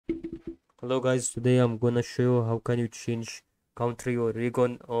Hello guys, today I'm gonna show you how can you change country or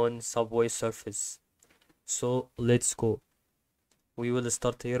region on Subway Surface. So let's go. We will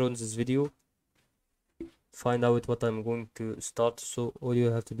start here on this video. Find out what I'm going to start. So all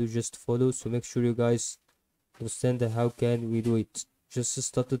you have to do just follow. So make sure you guys understand how can we do it. Just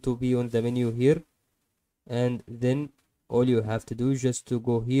start to be on the menu here, and then all you have to do is just to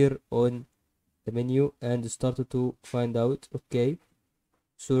go here on the menu and start to find out. Okay.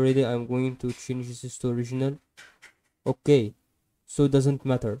 So already I'm going to change this to original. Okay, so it doesn't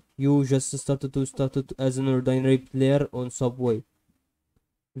matter. You just started as an ordinary player on Subway.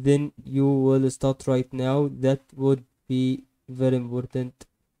 Then you will start right now. That would be very important.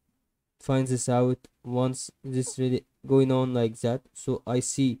 Find this out once this really going on like that. So I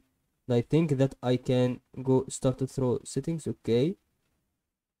see. I think that I can go start to throw settings. Okay.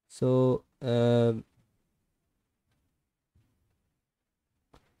 So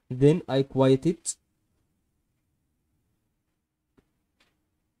then I quiet it.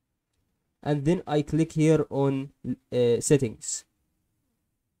 And then I click here on settings.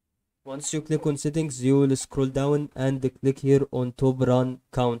 Once you click on settings, you will scroll down and click here on top run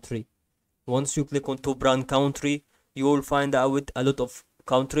country. Once you click on top run country, you will find out a lot of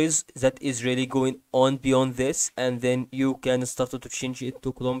countries that is really going on beyond this, and then you can start to change it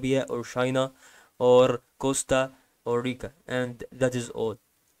to Colombia or China or Costa or Rica, and that is all.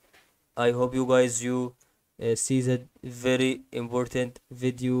 I hope you guys see that very important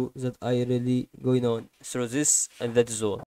video that I really going on through this, and that is all.